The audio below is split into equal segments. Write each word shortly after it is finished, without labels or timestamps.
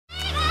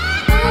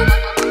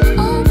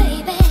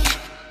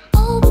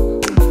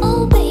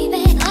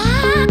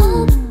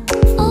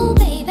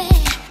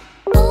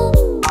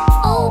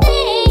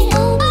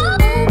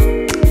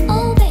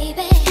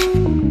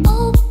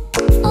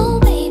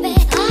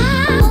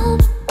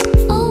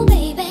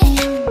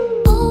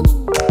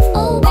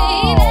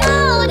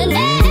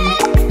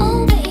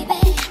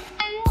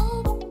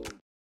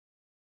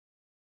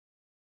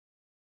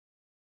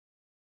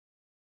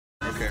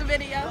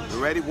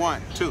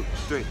1, 2,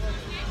 3.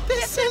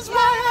 This is why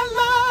I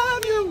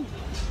love you.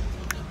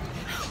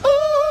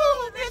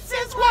 Ooh, this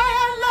is why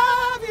I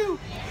love you.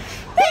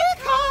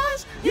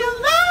 Because you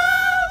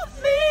love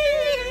me.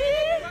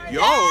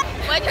 Yo.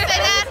 What'd you say,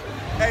 Dad?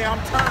 Hey, I'm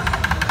turned.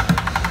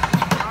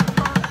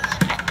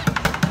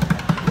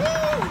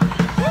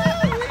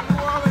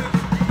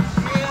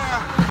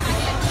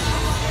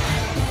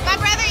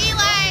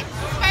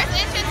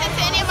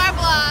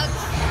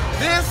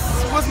 This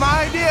was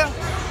my idea.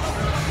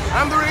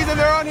 I'm the reason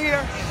they're on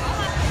here.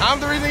 I'm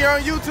the reason you're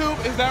on YouTube.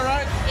 Is that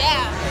right?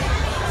 Yeah.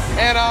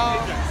 And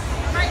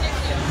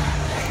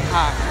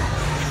hi.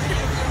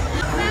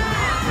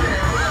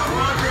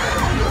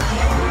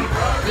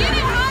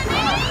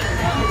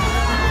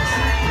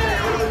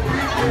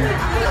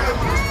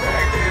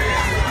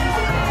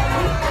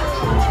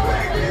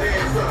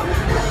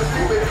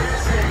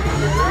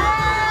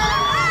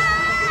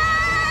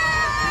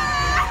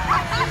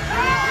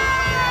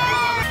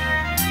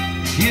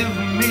 Give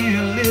me a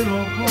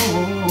little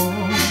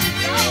hope,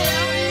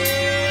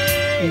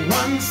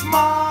 one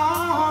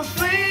small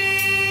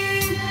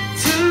thing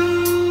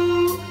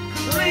to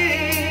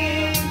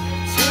cling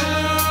to.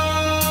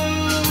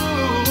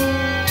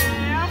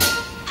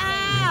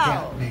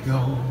 Got me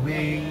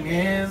going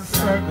in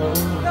circles.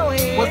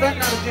 Was that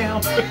not a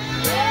jam?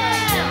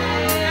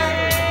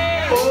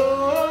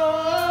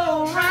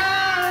 Oh,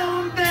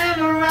 round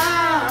and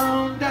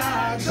around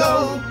I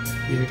go.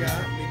 You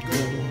got me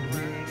going.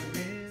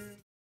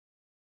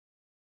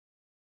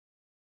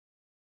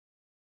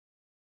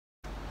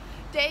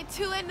 Day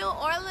 2 in New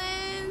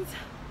Orleans.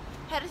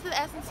 Headed to the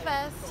Essence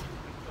Fest.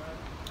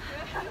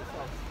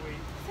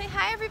 Say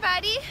hi,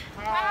 everybody.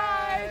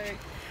 Hi.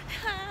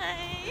 Hi.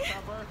 It's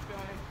our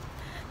birthday.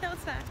 No,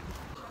 it's not.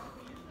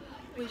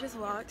 We just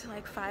walked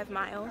like 5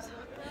 miles.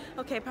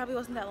 Okay, it probably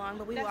wasn't that long,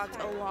 but we walked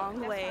a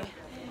long way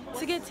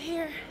to get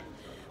here.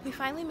 We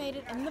finally made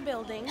it in the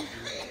building.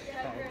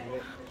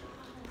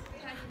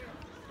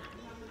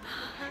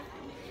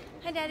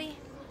 Hi, Daddy.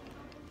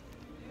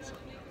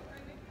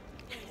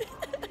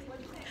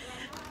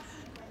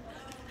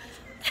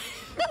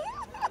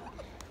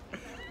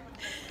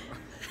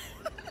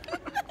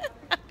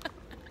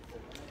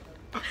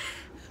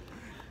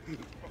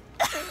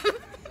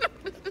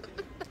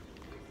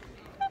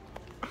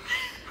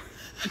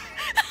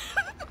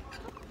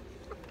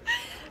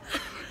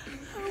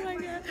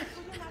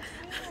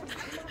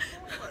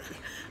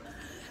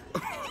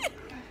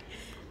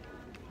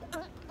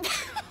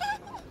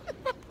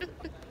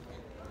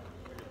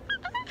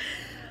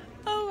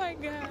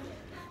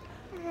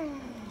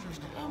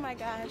 Oh my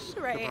gosh,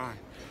 right. Goodbye.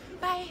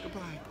 Bye.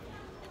 Goodbye.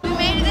 We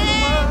made it in.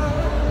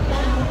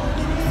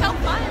 So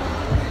fun.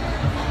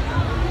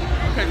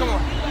 Okay, come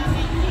on.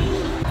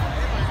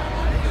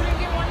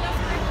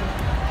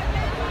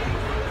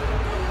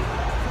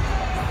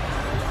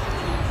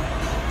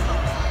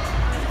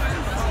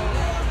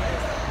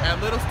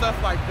 And little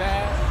stuff like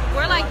that.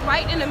 We're like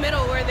right in the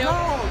middle where they'll. No,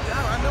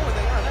 I know where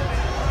they are.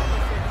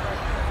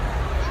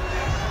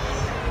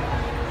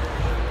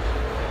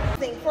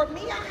 For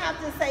me, I have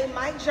to say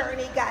my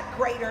journey got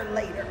greater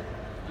later.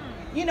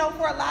 You know,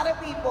 for a lot of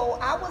people,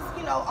 I was,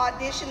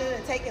 auditioning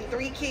and taking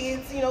 3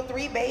 kids,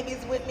 3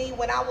 babies with me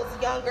when I was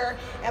younger,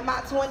 in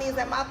my 20s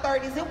and my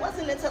 30s. It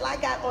wasn't until I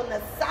got on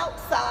the south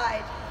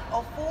side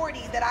of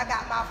 40 that I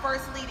got my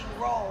first leading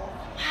role,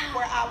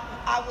 where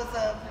I was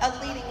a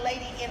leading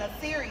lady in a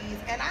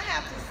series. And I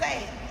have to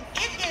say,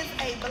 it is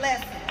a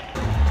blessing.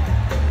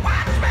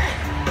 Watch me!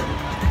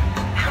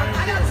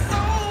 I got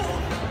soul!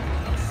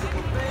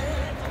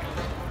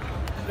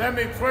 Let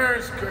me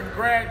first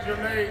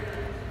congratulate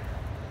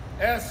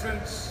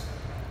Essence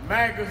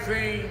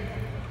Magazine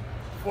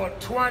for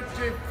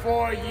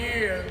 24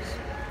 years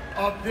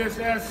of this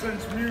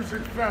Essence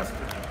Music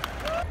Festival.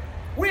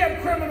 We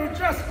have criminal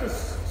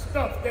justice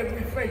stuff that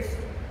we face.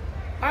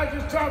 I was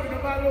just talking to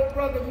my little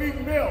brother Meek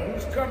Mill,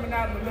 who's coming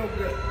out in a little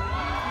bit.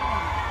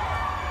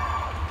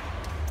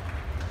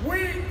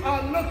 We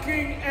are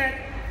looking at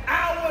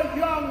our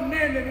young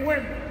men and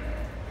women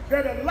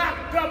that are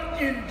locked up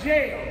in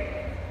jail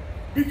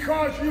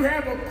because you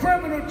have a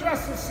criminal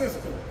justice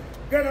system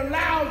that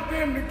allows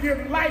them to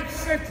give life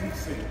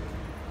sentences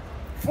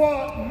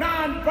for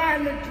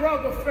non-violent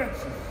drug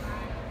offenses.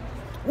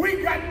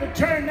 We got to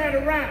turn that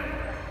around.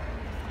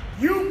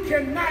 You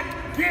cannot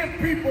give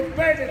people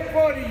 30,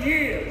 40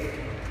 years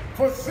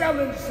for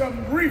selling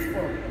some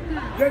reefer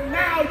that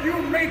now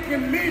you're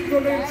making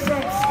legal in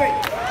some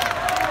states.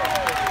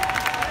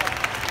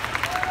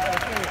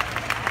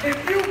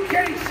 If you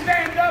can't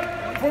stand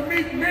up for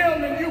Meek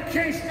Mill and you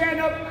can't stand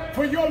up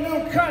for your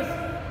little cousin,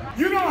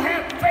 you don't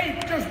have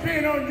faith just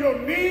being on your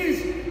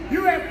knees.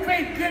 You have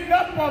faith getting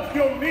up off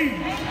your knees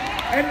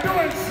and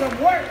doing some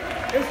work.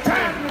 It's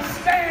time to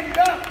stand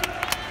up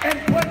and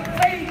put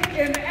faith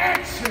in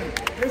action.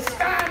 It's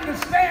time to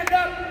stand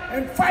up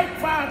and fight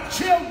for our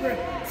children,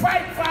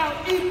 fight for our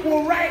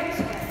equal rights,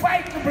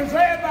 fight to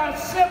preserve our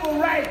civil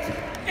rights.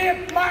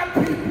 If my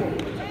people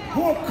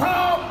who are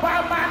called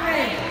by my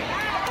name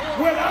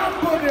will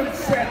humble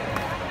themselves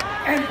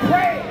and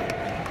pray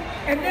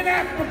and then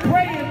after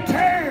praying,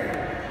 turn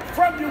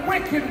from your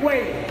wicked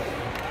ways.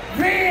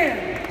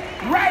 Then,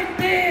 right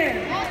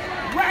then,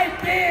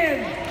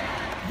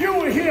 you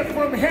will hear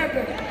from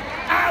heaven.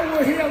 I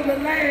will heal the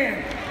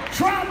land.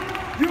 Trump,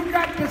 you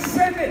got the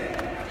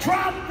Senate.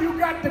 Trump, you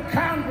got the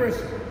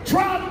Congress.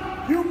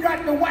 Trump, you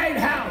got the White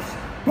House.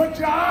 But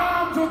your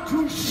arms are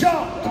too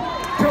short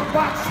to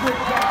box with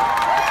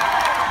God.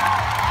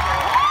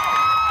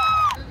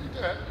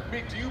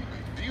 Meek,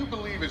 do you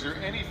believe, is there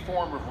any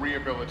form of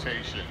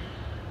rehabilitation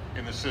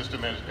in the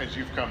system as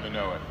you've come to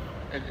know it?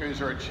 And is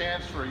there a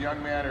chance for a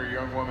young man or a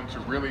young woman to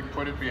really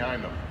put it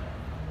behind them?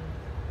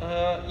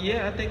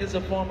 Yeah, I think it's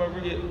a form of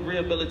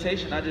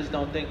rehabilitation. I just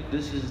don't think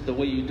this is the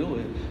way you do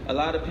it. A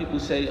lot of people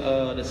say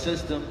the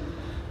system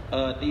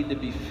need to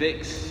be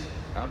fixed.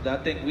 I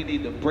think we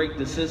need to break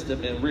the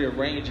system and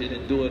rearrange it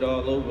and do it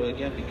all over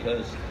again,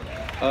 because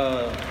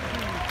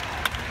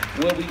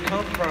where we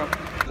come from,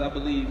 I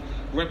believe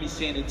Remy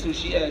seen it too.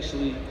 She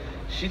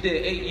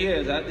did 8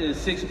 years. I did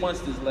 6 months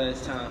this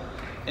last time.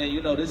 And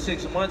you know, this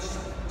 6 months,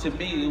 to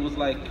me, it was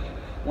like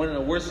one of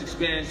the worst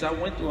experiences I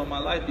went through in my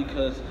life,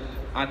 because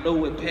I know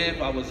what path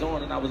I was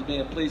on, and I was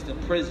being placed in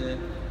prison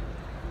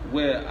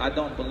where I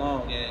don't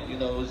belong. And you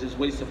know, it was just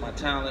wasting my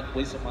talent,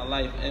 wasting my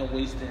life, and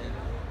wasting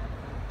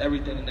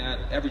everything.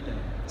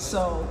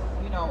 So,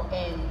 you know,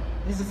 and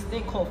there's this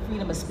thing called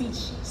freedom of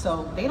speech.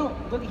 So they don't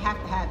really have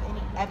to have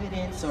any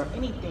evidence or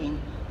anything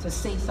to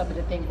say some of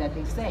the things that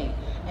they say.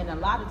 And a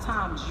lot of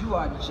times you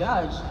are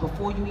judged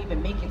before you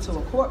even make it to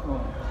a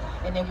courtroom.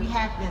 And then we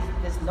have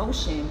this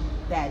notion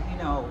that, you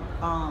know,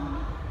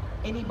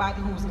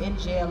 anybody who's in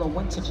jail or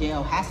went to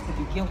jail has to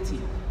be guilty.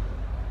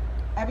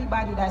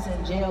 Everybody that's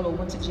in jail or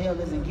went to jail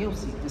isn't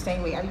guilty. The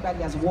same way everybody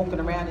that's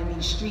walking around in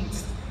these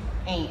streets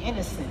ain't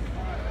innocent.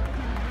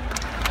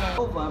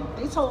 And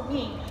they told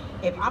me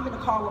if I'm in the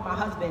car with my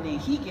husband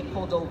and he get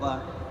pulled over,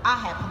 I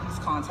have police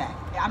contact.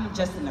 I'm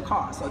just in the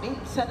car. So they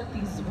set up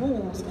these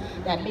rules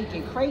that make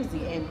it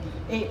crazy. And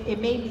it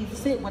made me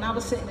sit, when I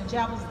was sitting in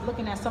jail, I was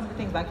looking at some of the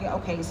things like,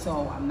 okay,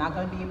 so I'm not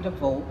gonna be able to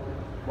vote.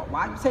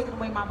 Why are you taking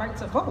away my right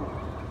to vote?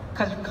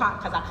 Because I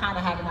kind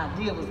of had an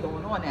idea what's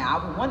going on there.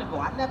 I would want to vote.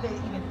 I never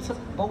even took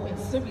voting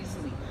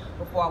seriously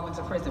before I went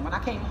to prison. When I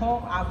came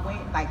home, I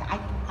went, like,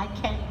 I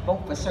can't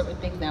vote for certain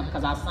things now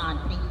because I signed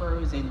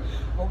papers and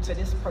wrote to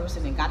this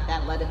person and got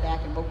that letter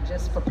back and wrote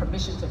just for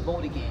permission to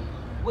vote again.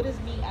 What does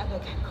me ever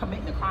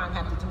committing a crime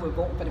have to do with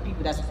voting for the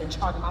people that's in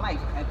charge of my life?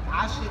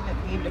 I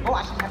shouldn't be able to vote.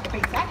 I shouldn't have to pay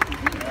taxes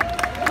either.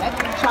 Let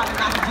me try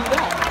not to do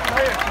that.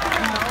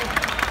 You know? And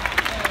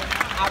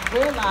I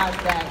realized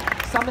that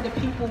some of the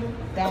people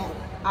that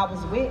I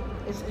was with,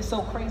 it's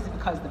so crazy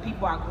because the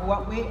people I grew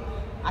up with,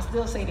 I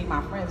still say they're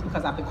my friends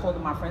because I've been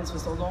calling my friends for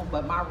so long,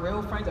 but my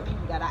real friends are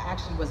people that I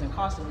actually was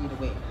incarcerated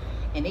with.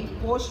 And they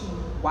force you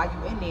while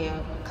you're in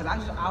there, because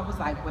I was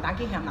like, when I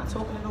get here, I'm not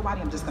talking to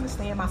nobody, I'm just gonna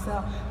stay in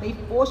myself. They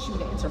force you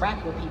to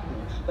interact with people.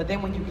 But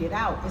then when you get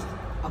out, it's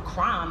a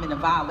crime and a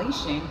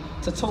violation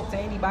to talk to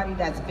anybody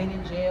that's been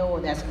in jail or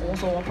that's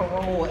also on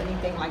parole or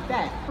anything like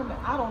that.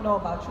 I don't know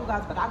about you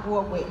guys, but I grew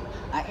up with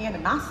an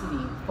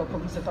animosity for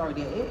police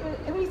authority.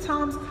 Every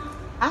times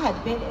I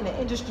had been in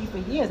the industry for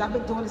years. I've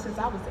been doing it since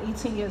I was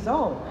 18 years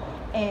old.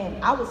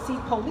 And I would see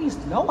police,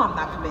 no, I'm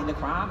not committing a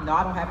crime. No,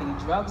 I don't have any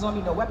drugs on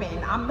me, no weapon,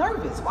 and I'm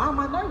nervous. Why am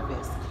I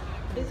nervous?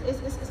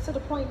 It's to the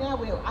point now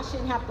where I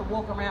shouldn't have to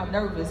walk around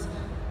nervous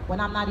when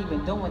I'm not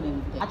even doing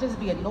anything. I just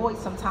be annoyed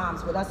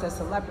sometimes with us as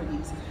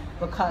celebrities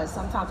because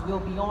sometimes we'll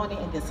be on it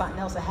and then something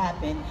else will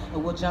happen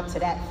and we'll jump to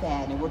that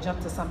fad and we'll jump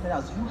to something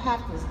else. You have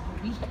to,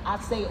 I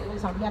say it all the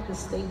time, we have to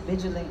stay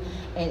vigilant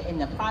in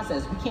the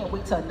process. We can't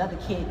wait till another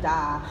kid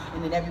die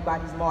and then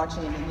everybody's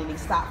marching and then they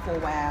stop for a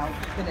while,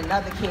 then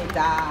another kid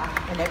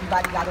die and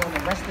everybody got on the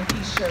rest in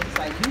peace shirts.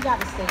 Like, we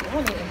gotta stay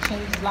on it and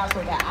change lives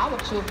so that our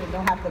children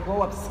don't have to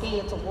grow up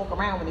scared to walk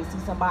around when they see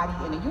somebody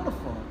in a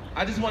uniform.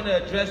 I just want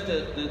to address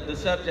the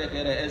subject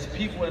as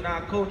people in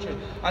our culture.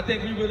 I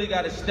think we really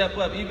got to step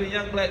up. Even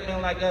young black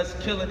men like us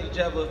killing each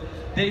other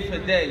day for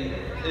day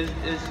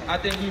I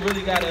think we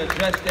really got to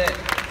address that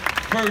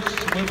first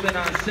within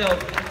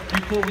ourselves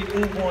before we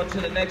move on to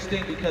the next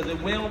thing, because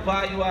if we don't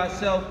value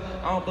ourselves,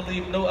 I don't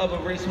believe no other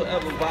race will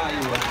ever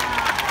value us.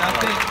 I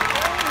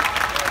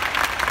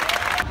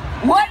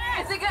think. What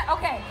is it good?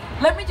 Okay,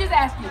 let me just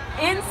ask you,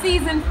 in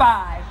season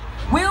 5,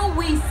 will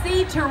we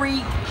see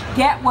Tariq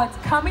get what's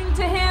coming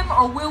to him,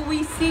 or will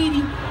we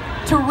see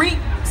Tariq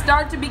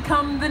start to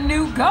become the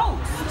new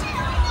Ghost?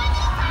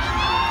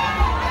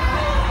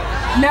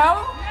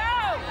 No?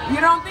 You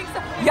don't think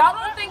so? Y'all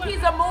don't think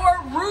he's a more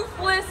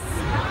ruthless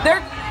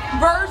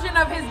version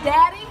of his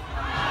daddy?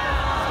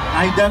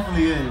 He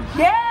definitely is.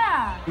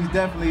 Yeah. He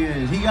definitely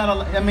is. He got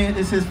I mean,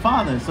 it's his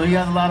father, so he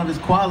has a lot of his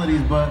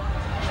qualities, but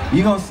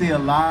you're gonna see a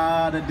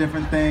lot of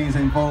different things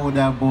involved with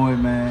that boy,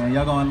 man.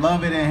 Y'all gonna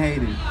love it and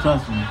hate it,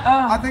 trust me.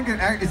 I think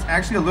it's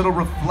actually a little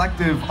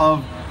reflective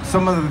of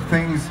some of the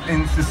things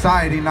in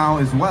society now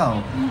as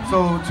well.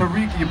 So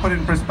Tariq, you put it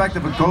in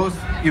perspective, a Ghost,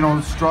 you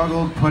know,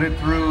 struggled, put it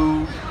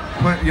through,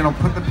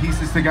 put the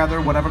pieces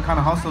together, whatever kind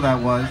of hustle that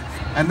was.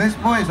 And this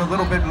boy is a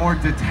little bit more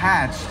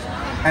detached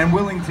and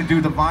willing to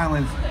do the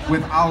violence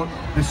without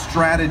the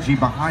strategy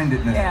behind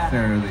it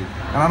necessarily.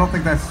 And I don't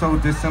think that's so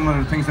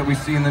dissimilar to things that we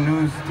see in the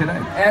news today.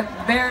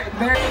 Very,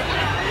 very.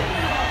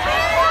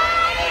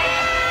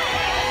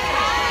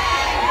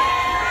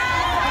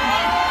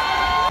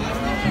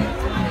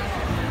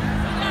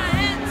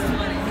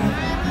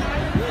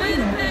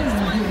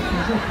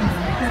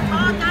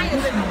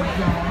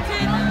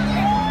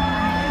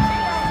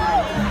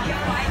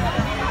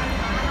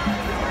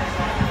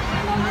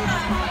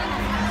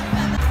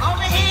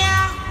 Over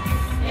here,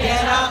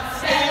 get up,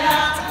 stand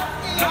up.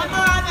 Come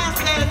on, that's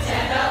it.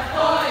 Stand up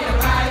for your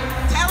right.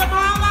 Tell them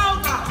all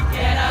over.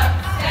 Get up,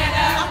 stand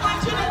up. I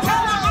want you to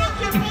tell them all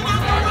your feet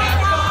out the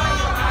way.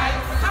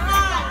 Come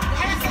on,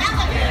 and tell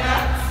them. Get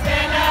up,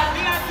 stand up.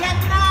 We are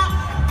getting up.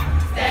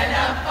 Stand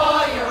up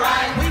for your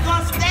right. We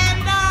gonna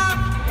stand up.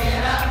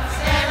 Get up,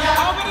 stand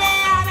up. Over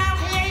there, I don't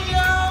hear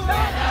you.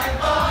 Stand up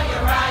for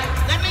your right.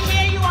 Let me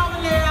hear you over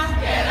there.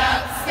 Get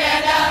up,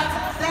 stand up.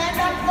 Stand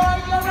up for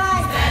your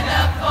right. Stand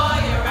up for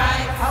your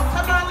right. Oh,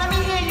 come on, let me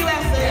hear you,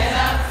 Esther. Stand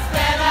up,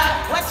 stand up.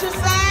 What you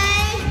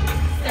say?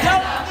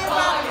 Don't give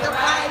up the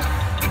fight.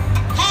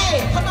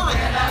 Hey, come on.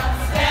 Stand up,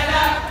 stand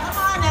up. Come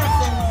on,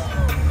 Esther.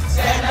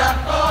 Stand up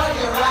for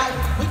your right.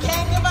 We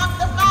can't give up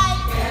the fight.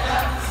 Get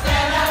up,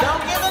 stand up.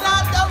 Don't give it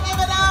up, don't give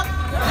it up.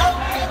 Don't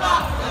give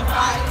up the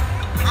fight.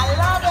 I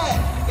love it.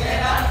 Get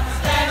up,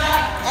 stand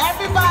up.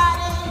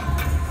 Everybody.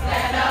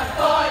 Stand up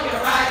for your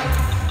right.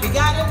 You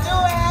gotta do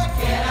it.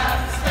 Get up,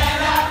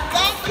 stand up.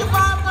 Thank you,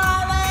 Bob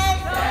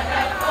Marley. Stand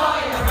up for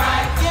your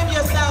right. Give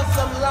yourself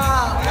some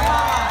love. Come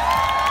on.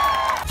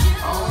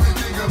 I only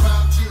think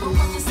about you.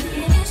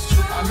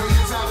 I know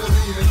you're tired of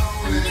being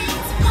lonely.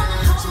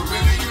 So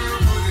baby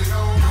girl, put it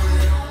on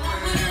me.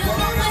 Don't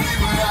wanna be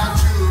without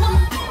you.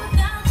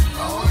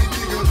 I only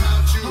think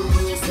about you.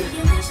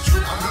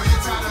 I know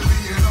you're tired of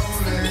being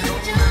lonely.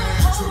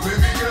 So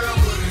baby girl,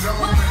 put it on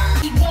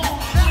me.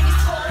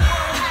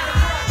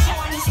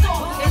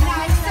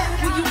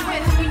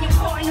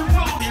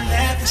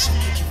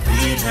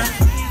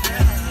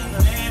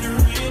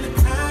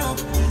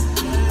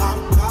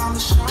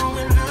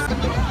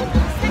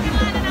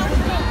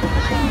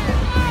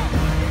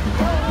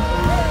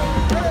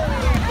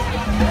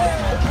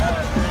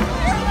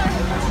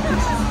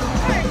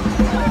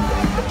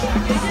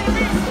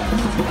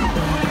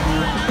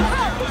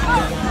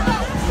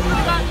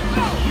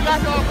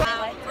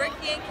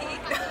 Ricky and Keith.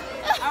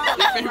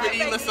 Your favorite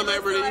E-list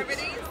celebrities?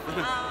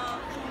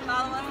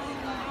 Follow us.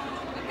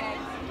 Okay.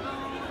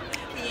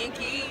 Key and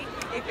Keith,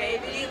 your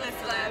favorite E-list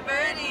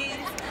celebrities.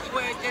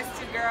 We're just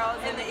two girls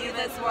in the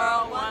E-list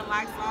world. One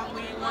likes long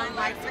weed, one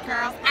likes the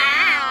curls.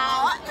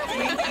 Ow!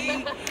 Key and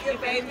Keith, your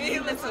favorite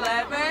E-list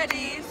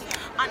celebrities.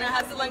 On the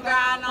hustle and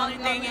grind, only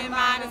thing in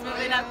mind is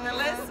moving up the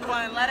list,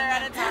 one letter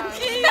at a time.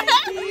 Key and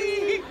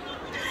Keith,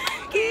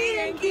 Key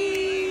and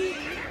Keith,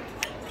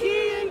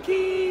 Key and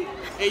Keith.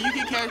 And you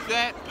can catch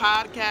that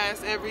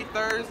podcast every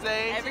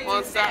Thursday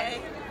on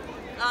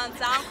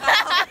SoundCloud,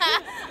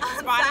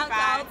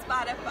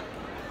 Spotify,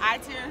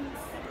 iTunes.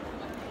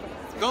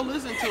 Go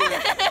listen to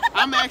it.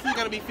 I'm actually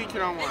going to be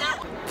featured on one.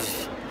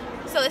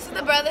 So this is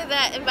the brother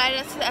that invited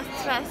us to the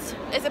Essence Fest.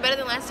 Is it better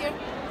than last year?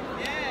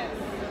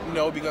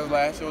 No, because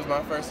last year was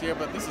my first year,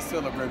 but this is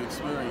still a great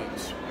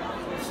experience.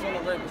 It's still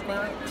a great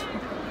experience.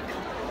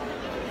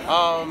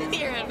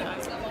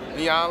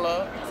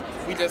 Iyanla.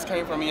 We just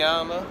came from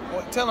Iyanla.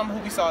 Well, tell them who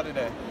we saw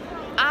today.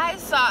 I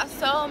saw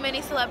so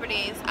many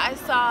celebrities. I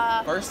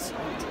saw First,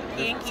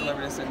 the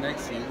celebrity that's sitting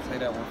next to you. Say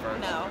that one first.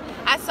 No.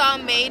 I saw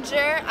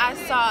Major. I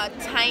saw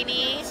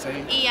Tiny.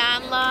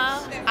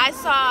 Iyanla. I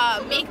saw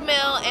Meek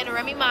Mill and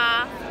Remy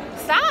Ma.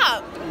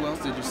 Stop. Who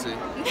else did you see?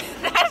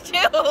 Not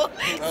you.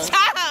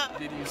 Stop.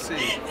 Did you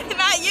see?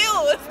 Not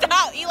you.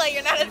 Stop. Eli,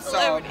 you're not a You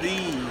saw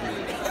celebrity.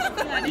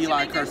 the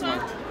Eli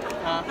Kurtzman.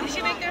 Huh? Did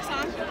she make their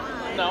song?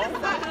 No.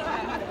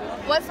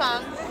 What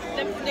song?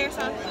 Their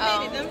song.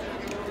 Oh. They did them.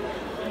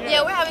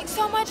 Yeah, we're having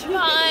so much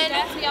fun.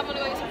 So y'all want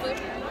to go get some food?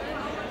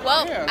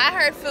 Well, Yeah. I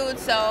heard food,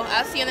 so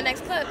I'll see you in the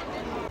next clip.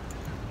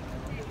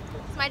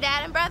 It's my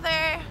dad and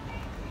brother.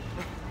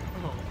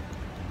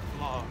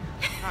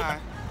 Hi.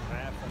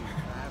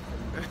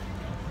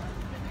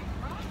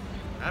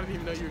 I didn't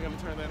even know you were going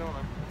to turn that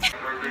on.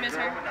 You miss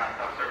her? I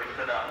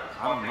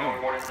don't know.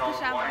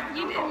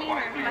 You didn't meet her.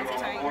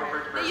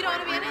 You don't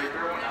want to be in it?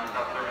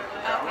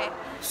 Okay.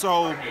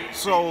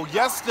 So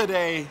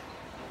yesterday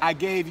I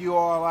gave you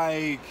all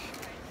like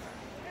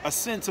a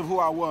sense of who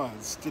I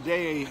was.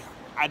 Today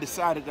I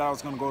decided that I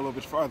was going to go a little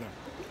bit further.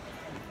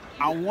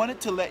 I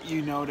wanted to let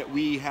you know that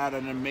we had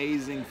an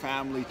amazing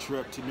family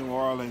trip to New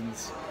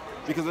Orleans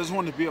because I just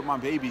wanted to be with my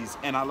babies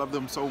and I love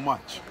them so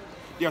much.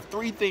 There are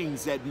three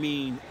things that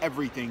mean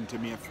everything to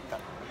me.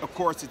 Of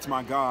course, it's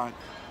my God.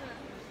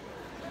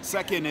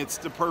 Second, it's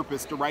the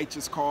purpose, the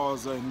righteous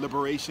cause and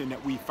liberation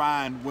that we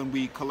find when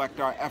we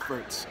collect our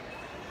efforts.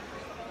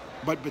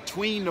 But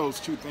between those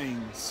two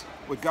things,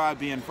 with God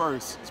being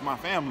first, it's my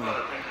family.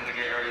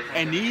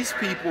 And these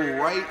people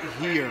right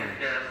here,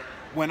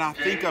 when I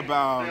think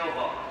about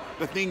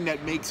the thing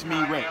that makes me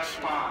rich.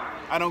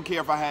 I don't care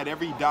if I had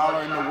every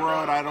dollar in the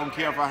world. I don't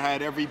care if I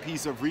had every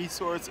piece of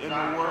resource in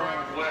the world.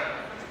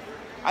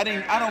 I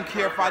don't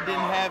care if I didn't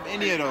have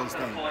any of those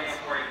things.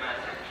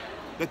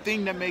 The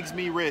thing that makes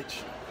me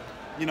rich,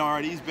 you know,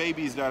 are these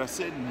babies that are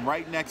sitting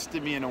right next to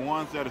me and the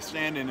ones that are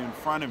standing in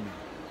front of me.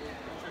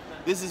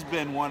 This has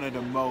been one of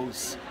the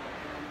most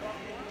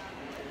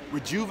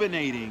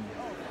rejuvenating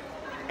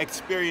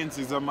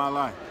experiences of my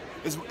life.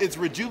 It's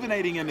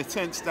rejuvenating in the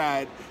sense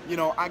that, you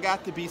know, I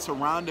got to be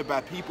surrounded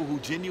by people who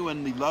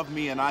genuinely love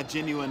me and I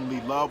genuinely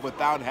love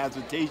without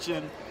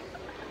hesitation.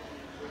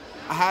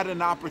 I had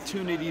an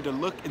opportunity to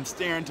look and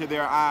stare into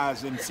their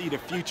eyes and see the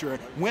future.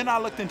 When I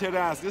looked into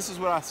their eyes, this is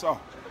what I saw.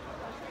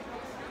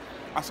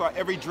 I saw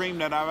every dream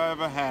that I've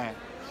ever had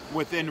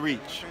within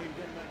reach,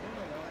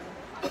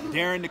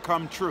 daring to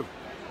come true.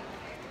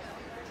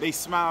 They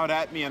smiled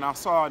at me and I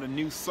saw the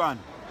new sun.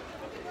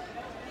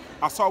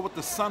 I saw what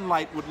the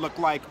sunlight would look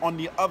like on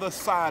the other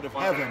side of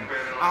heaven.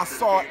 I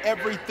saw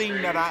everything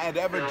that I had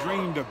ever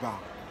dreamed about.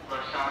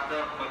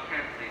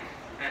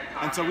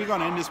 And so we're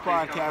going to end this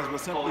podcast by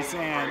simply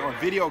saying, or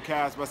video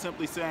cast by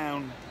simply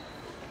saying,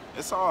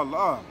 it's all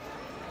love.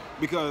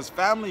 Because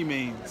family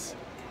means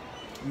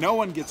no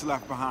one gets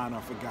left behind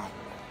or forgotten.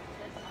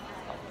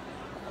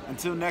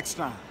 Until next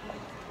time.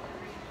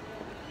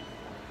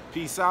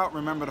 Peace out.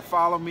 Remember to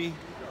follow me,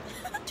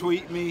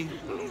 tweet me,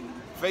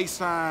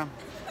 FaceTime,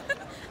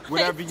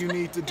 whatever you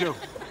need to do.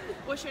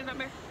 What's your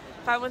number?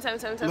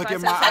 517-775-7777. Look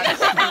at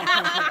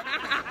my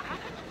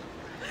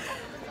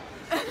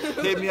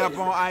Hit me up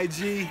on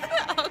IG.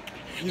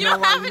 You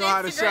know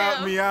how to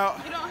shout me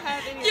out. You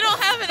don't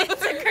have an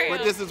Instagram.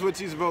 But this is what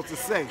you're supposed to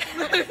say.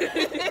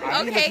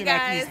 Okay,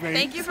 guys.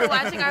 Thank you for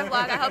watching our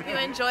vlog. I hope you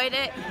enjoyed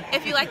it.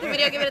 If you liked the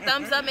video, give it a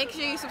thumbs up. Make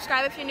sure you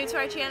subscribe if you're new to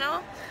our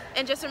channel.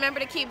 And just remember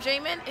to keep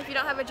dreaming. If you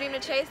don't have a dream to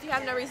chase, you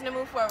have no reason to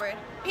move forward.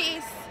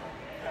 Peace.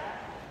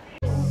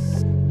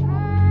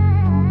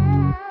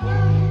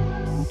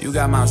 You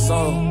got my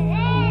soul.